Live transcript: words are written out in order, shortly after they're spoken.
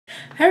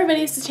Hi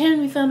everybody, so today I'm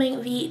going to be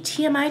filming the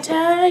TMI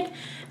tag, and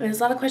there's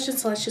a lot of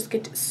questions, so let's just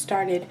get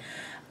started.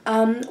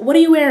 What are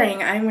you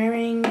wearing? I'm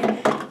wearing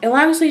a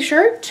long sleeve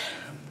shirt,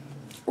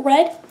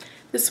 red,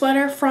 the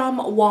sweater from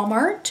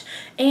Walmart,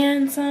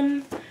 and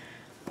some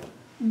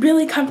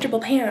really comfortable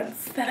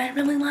pants that I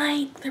really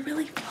like. They're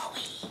really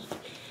flowy.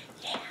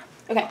 Yeah.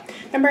 Okay,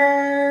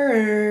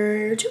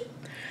 number 2.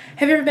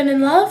 Have you ever been in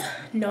love?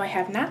 No, I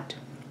have not.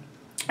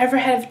 Ever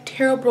had a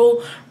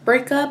terrible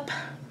breakup?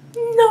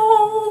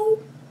 No.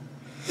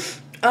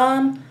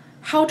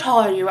 How tall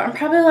are you? I'm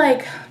probably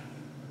like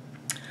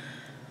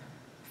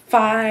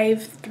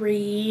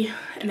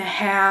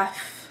 5'3.5".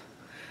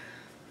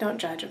 Don't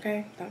judge,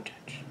 okay? Don't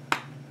judge.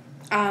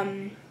 How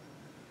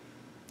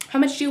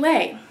much do you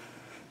weigh?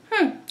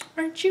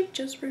 Aren't you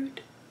just rude?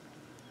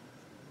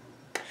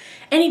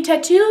 Any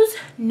tattoos?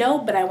 No,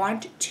 but I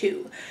want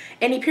 2.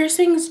 Any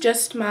piercings?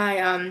 Just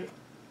my,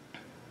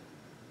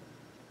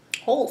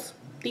 holes.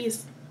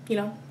 These, you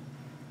know,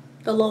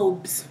 the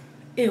lobes.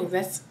 Ew,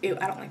 ew,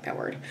 I don't like that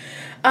word.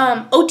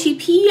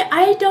 OTP,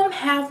 I don't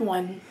have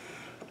one.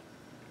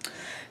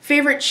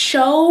 Favorite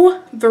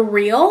show, The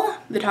Real,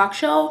 the talk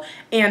show,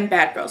 and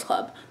Bad Girls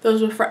Club.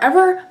 Those will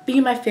forever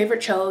be my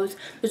favorite shows.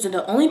 Those are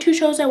the only 2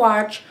 shows I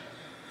watch.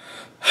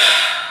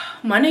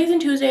 Mondays and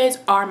Tuesdays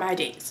are my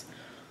days.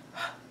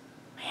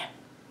 Man,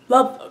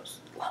 love those.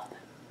 Love them.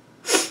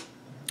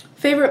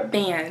 Favorite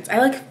bands, I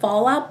like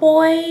Fall Out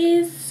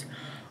Boys,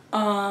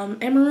 and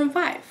Maroon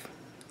 5.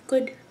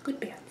 Good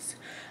bands.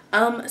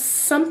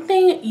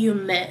 Something you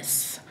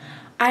miss.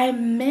 I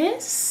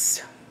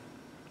miss,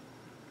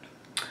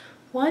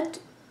 what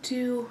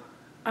do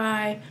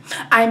I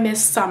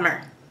miss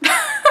summer. And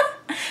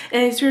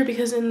it's weird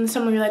because in the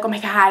summer you're like, oh my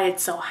god,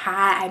 it's so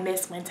hot, I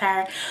miss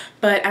winter.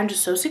 But I'm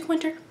just so sick of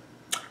winter.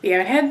 We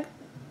had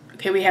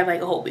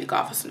like a whole week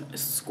off of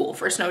school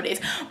for snow days,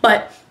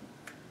 but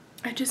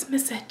I just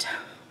miss it.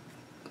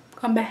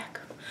 Come back.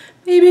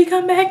 Baby,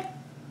 come back.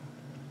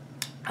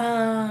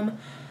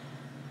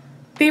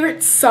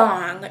 Favorite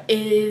song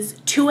is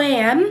 2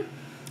 AM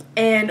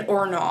and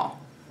Or No.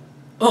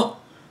 Oh,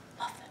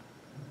 love them.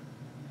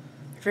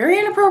 They're very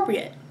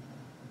inappropriate,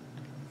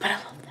 but I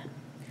love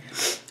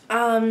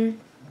them.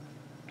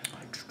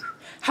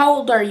 How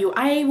old are you?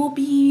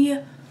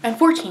 I'm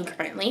 14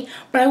 currently,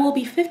 but I will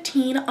be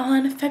 15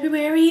 on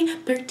February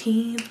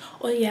 13th.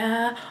 Oh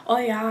yeah, oh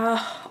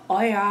yeah,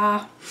 oh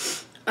yeah.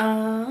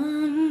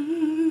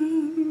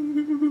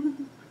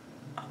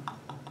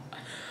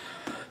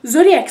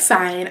 Zodiac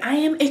sign, I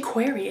am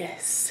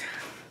Aquarius.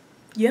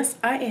 Yes,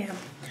 I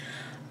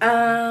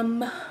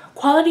am.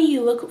 Quality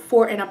you look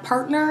for in a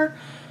partner,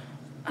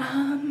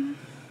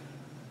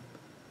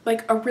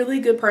 like a really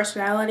good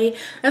personality.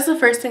 That's the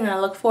first thing I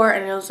look for,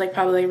 and it was like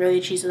probably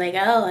really cheesy, like,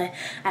 oh,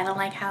 I don't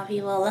like how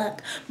people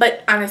look,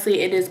 but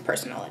honestly it is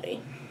personality.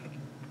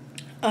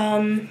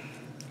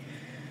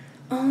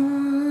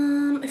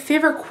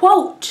 Favorite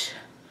quote,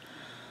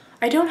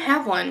 I don't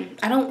have one.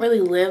 I don't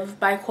really live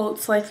by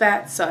quotes like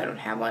that, so I don't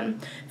have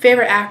one.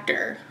 Favorite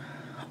actor,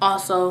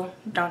 also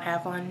don't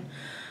have one.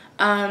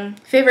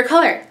 Favorite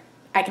color,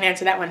 I can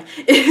answer that one.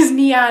 It is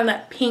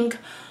neon pink.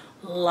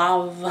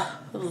 Love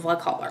the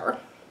color.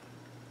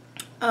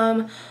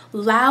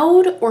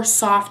 Loud or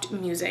soft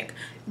music?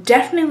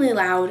 Definitely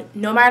loud,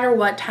 no matter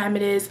what time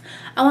it is.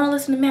 I want to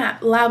listen to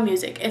loud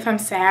music. If I'm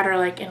sad or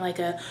like in like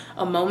a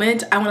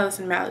moment, I want to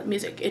listen to loud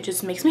music. It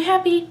just makes me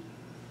happy.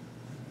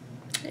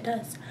 It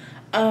does.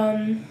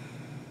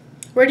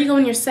 Where do you go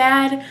when you're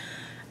sad?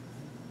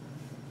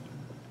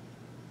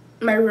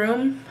 My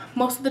room,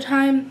 most of the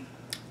time.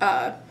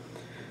 How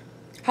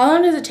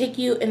long does it take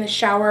you in the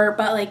shower?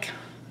 About like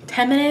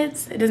 10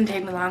 minutes. It doesn't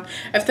take me long.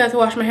 If I have to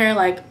wash my hair,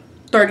 like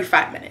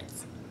 35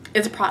 minutes.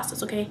 It's a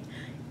process, okay?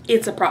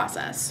 It's a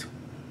process.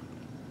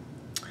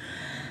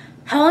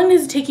 How long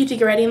does it take you to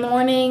get ready in the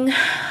morning?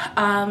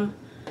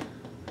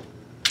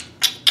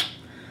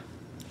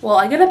 Well,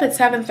 I get up at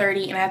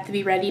 7:30 and I have to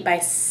be ready by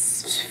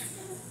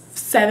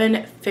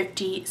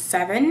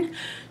 7:57.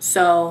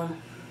 So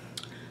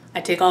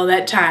I take all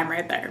that time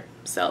right there.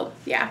 So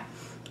yeah,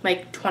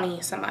 like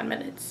 20 some odd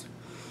minutes.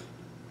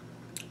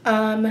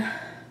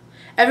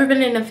 Ever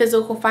been in a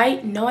physical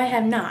fight? No, I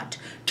have not.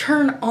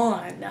 Turn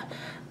on.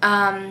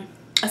 A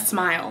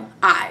smile.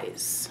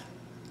 Eyes.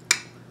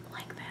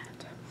 Like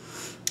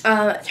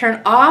that.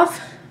 Turn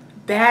off.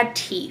 Bad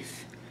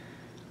teeth.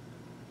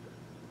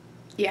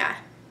 Yeah.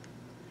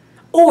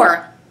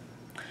 Or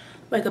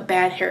like a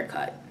bad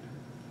haircut.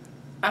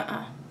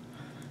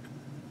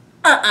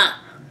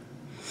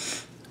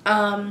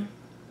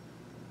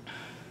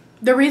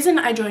 The reason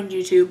I joined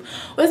YouTube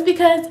was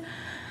because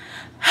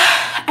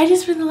I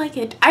just really like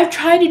it. I've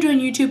tried to join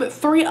YouTube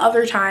 3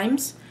 other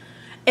times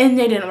and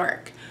they didn't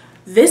work.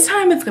 This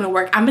time it's gonna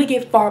work. I'm gonna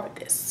get far with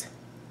this.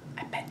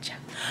 I betcha.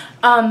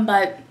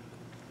 But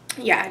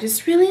yeah, I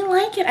just really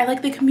like it. I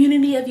like the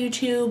community of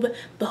YouTube,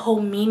 the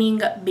whole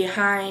meaning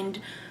behind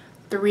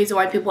the reason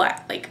why people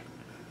like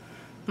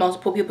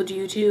multiple people do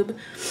YouTube.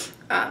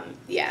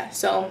 Yeah,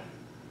 so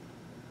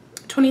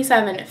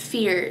 27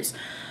 fears.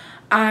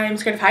 I'm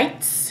scared of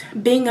heights.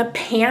 Being a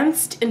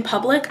pantsed in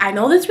public. I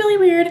know that's really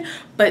weird,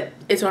 but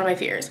it's one of my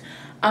fears.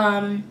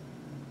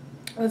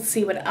 Let's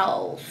see what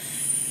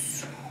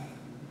else.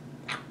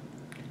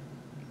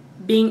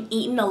 Being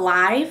eaten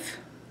alive.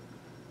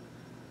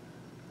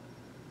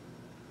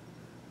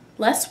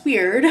 Less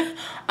weird.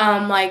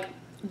 Like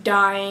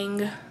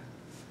dying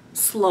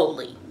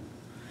slowly.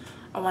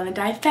 I want to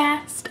die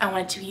fast. I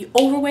want it to be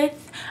over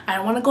with. I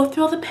don't want to go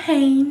through all the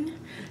pain.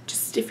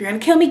 Just, if you're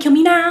gonna kill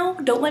me now.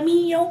 Don't let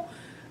me,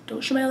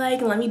 don't shoot my leg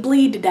and let me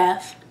bleed to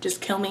death.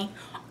 Just kill me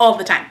all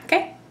the time,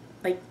 okay?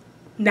 Like,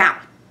 now.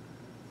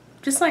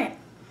 Just saying.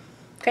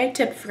 Okay,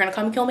 tip, if you're gonna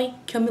come and kill me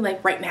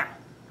like right now.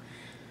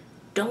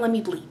 Don't let me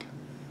bleed.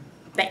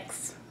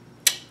 Thanks.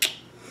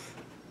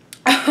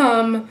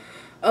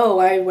 Oh,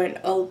 I went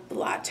a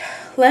lot.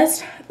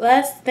 Last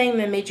thing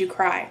that made you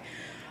cry.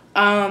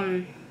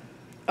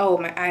 Oh,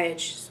 my eye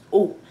itches.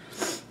 Oh,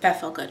 that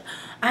felt good.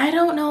 I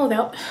don't know.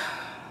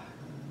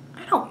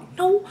 I don't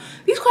know.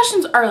 These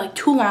questions are like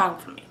too long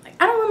for me. Like,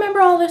 I don't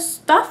remember all this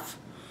stuff.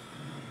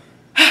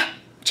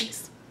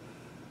 Jeez.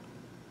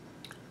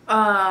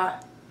 I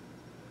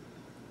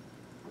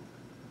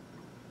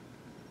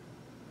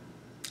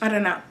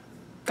don't know.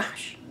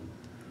 Gosh.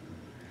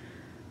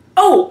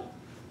 Oh,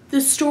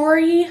 the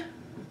story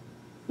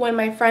when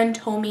my friend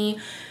told me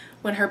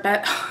when her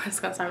it's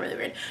gonna sound really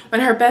weird.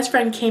 When her best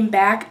friend came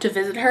back to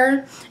visit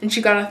her and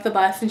she got off the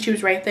bus and she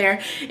was right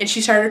there and she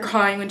started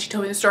crying when she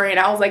told me the story and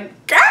I was like,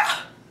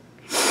 ah!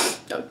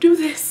 Don't do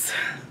this.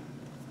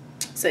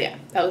 So yeah,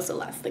 that was the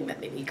last thing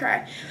that made me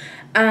cry.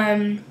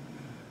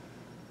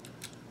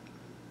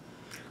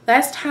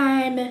 Last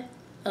time,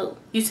 oh,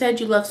 you said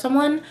you love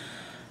someone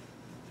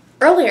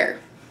earlier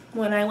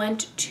when I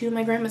went to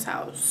my grandma's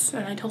house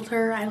and I told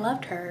her I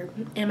loved her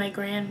and my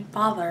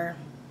grandfather.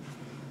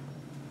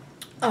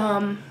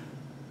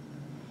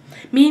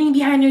 Meaning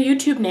behind your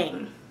YouTube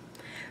name.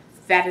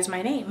 That is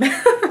my name.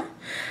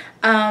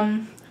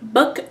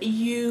 Book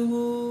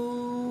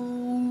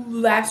you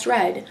last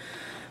read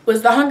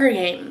was The Hunger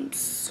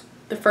Games,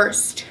 the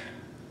first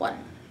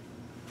one.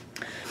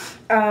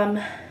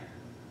 The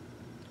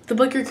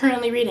book you're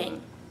currently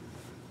reading.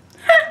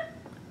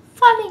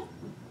 Funny.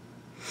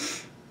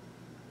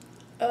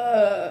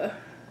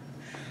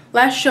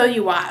 Last show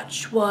you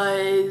watched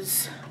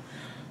was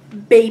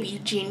Baby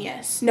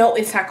Genius. No,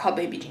 it's not called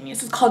Baby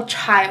Genius. It's called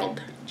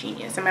Child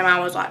Genius. And my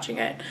mom was watching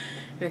it.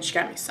 And then she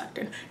got me sucked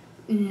in.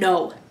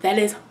 No, that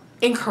is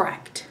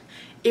incorrect.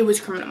 It was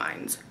Criminal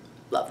Minds.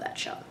 Love that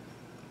show.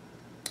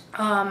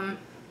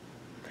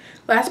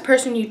 Last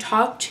person you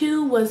talked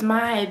to was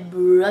my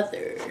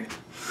brother.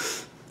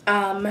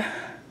 The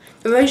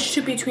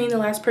relationship between the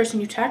last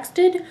person you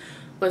texted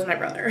was my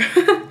brother.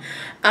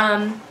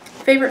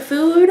 Favorite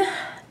food?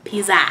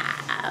 Pizza.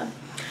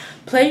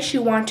 Place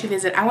you want to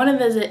visit. I want to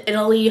visit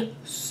Italy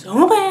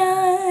so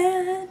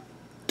bad.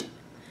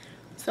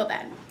 So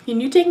bad.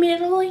 Can you take me to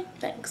Italy?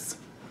 Thanks.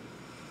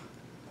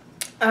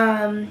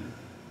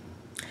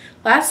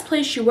 Last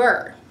place you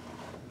were.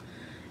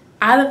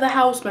 Out of the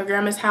house, my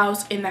grandma's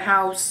house, in the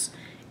house,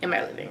 in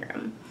my living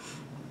room.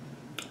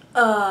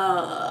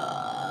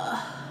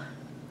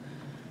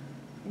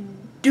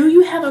 Do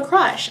you have a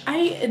crush?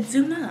 I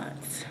do not.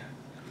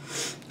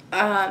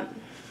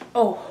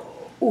 Oh,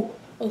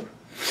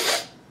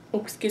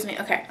 excuse me.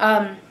 Okay.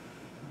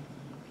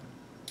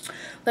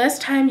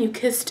 Last time you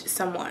kissed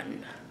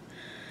someone.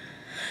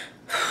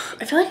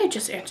 I feel like I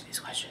just answered these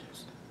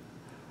questions.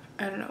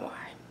 I don't know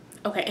why.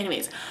 Okay,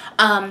 anyways.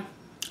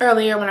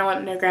 Earlier when I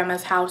went to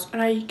grandma's house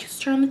and I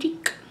kissed her on the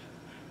cheek.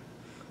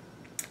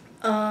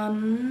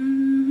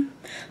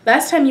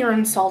 Last time you were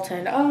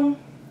insulted.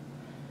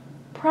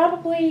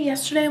 Probably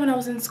yesterday when I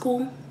was in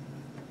school.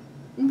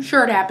 I'm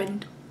sure it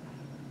happened.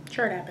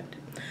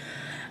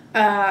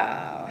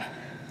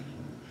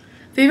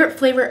 Favorite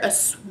flavor of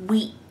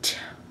sweet.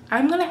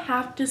 I'm gonna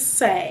have to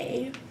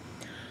say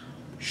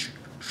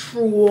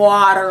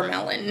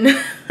watermelon.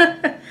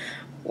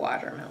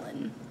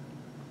 Watermelon.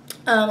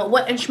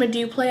 What instrument do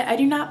you play? I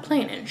do not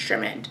play an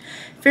instrument.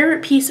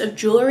 Favorite piece of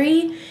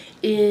jewelry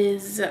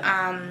is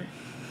the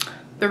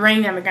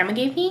ring that my grandma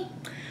gave me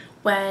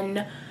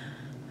when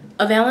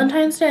a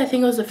Valentine's Day. I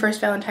think it was the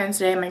first Valentine's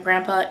Day my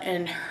grandpa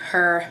and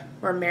her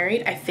were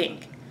married, I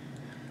think.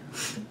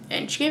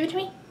 And she gave it to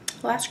me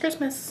last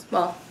Christmas.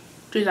 Well,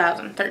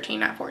 2013,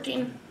 not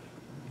 14.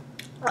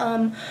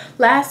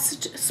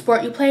 Last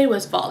sport you played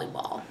was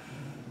volleyball.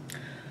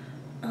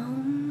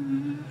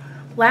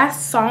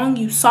 Last song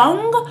you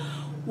sung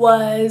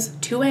was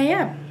 2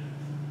 a.m.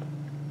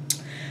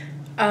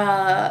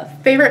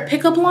 Favorite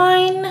pickup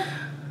line?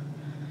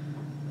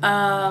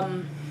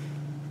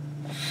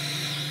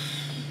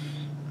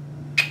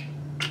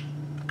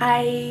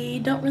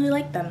 I don't really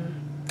like them.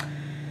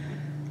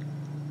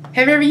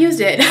 Have you ever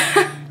used it?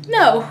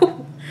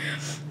 No.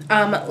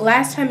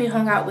 Last time you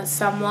hung out with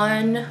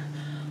someone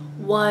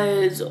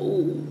was a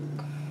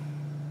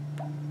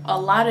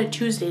lot of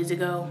Tuesdays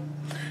ago.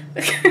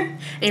 And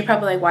you're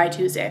probably like, why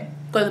Tuesday?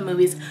 Go to the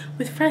movies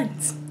with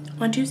friends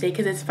on Tuesday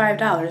because it's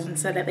 $5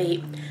 instead of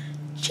 $8.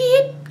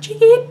 cheap,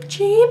 cheap,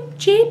 cheap,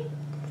 cheap.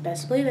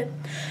 Best believe it.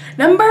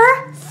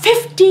 Number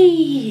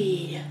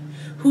 50.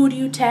 Who do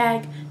you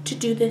tag to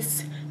do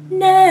this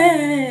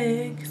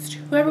next?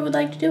 Whoever would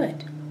like to do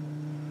it.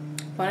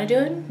 Want to do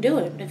it? Do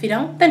it. If you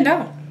don't, then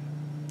don't.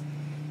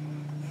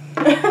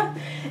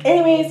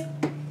 Anyways,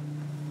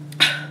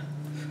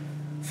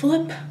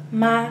 flip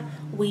my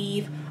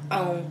weave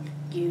on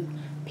you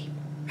people.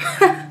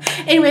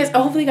 Anyways,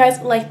 hopefully you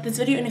guys liked this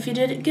video, and if you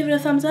did, give it a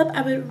thumbs up.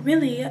 I would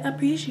really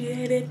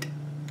appreciate it.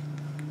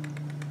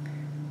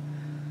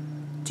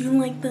 Do you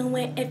like the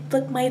way I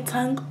flick my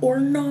tongue or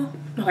no?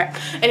 Okay.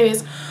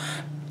 Anyways,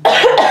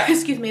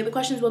 excuse me. The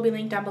questions will be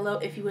linked down below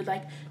if you would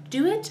like to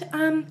do it.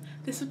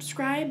 The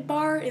subscribe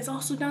bar is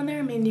also down there.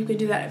 I mean, you could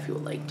do that if you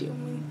would like to.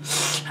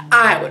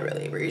 I would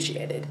really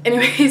appreciate it.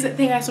 Anyways, thank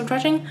you guys so much for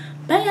watching.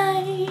 Bye,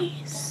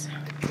 guys.